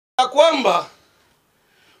kwamba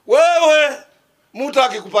wewe mtu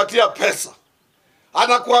akikupatia pesa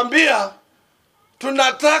anakuambia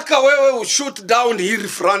tunataka wewe ushoot down hii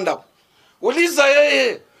referendum. Uliza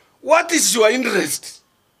yeye, what is your interest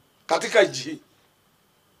katika nchi?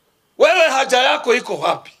 Wewe haja yako iko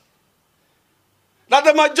wapi? Na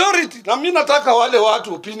the majority, na mimi nataka wale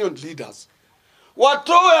watu opinion leaders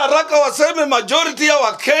watoe haraka waseme majority ya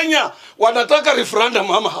Wakenya wanataka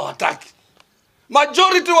referendum ama hawataki.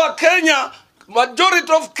 Majority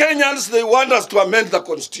of Kenyans, they want us to amend the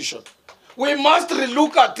constitution. We must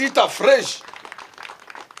relook at it afresh.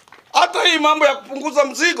 Hata hii mambo ya kupunguza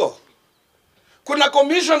mzigo, kuna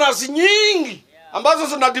commissioners nyingi ambazo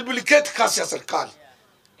zina duplicate kazi ya serikali.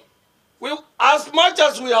 As much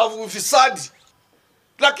as we have ufisadi,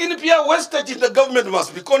 lakini pia wastage in the government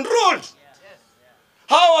must be controlled.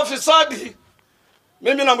 Hawa wafisadi,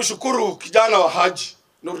 mimi namshukuru kijana wa Haji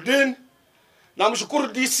Nurdin, namshukuru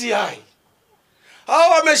DCI. Hawa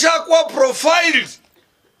wameshakuwa profiled.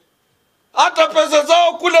 Hata pesa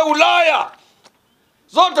zao kule Ulaya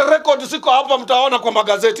zote record ziko hapa, mtaona kwa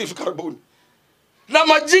magazeti hivi karibuni. Na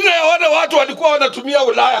majina ya wale watu walikuwa wanatumia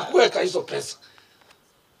Ulaya kuweka hizo pesa.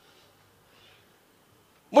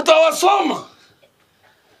 Mtawasoma.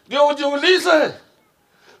 Ndio ujiulize,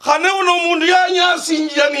 khane uno mundu ya nyasi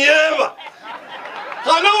njani Eva.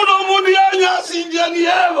 Khane uno mundu ya nyasi njani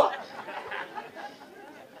Eva.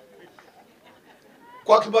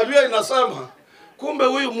 Kwa Kibaluya inasema kumbe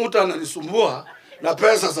huyu mtu ananisumbua na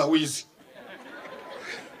pesa za wizi.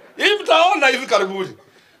 Hii mtaona hivi karibuni.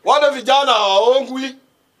 Wale vijana hawaongwi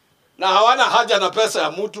na hawana haja na pesa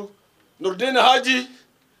ya mtu. Nurdin Haji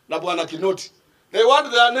na Bwana Kinoti, they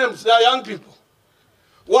want their names, they are young people.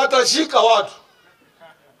 Watashika watu.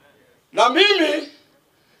 Na mimi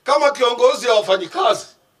kama kiongozi wa wafanyikazi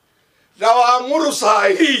na waamuru saa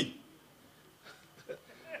hii,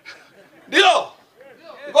 ndio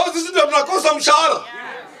kwa sisi ndio tunakosa mshahara,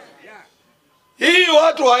 hii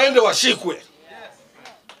watu waende washikwe.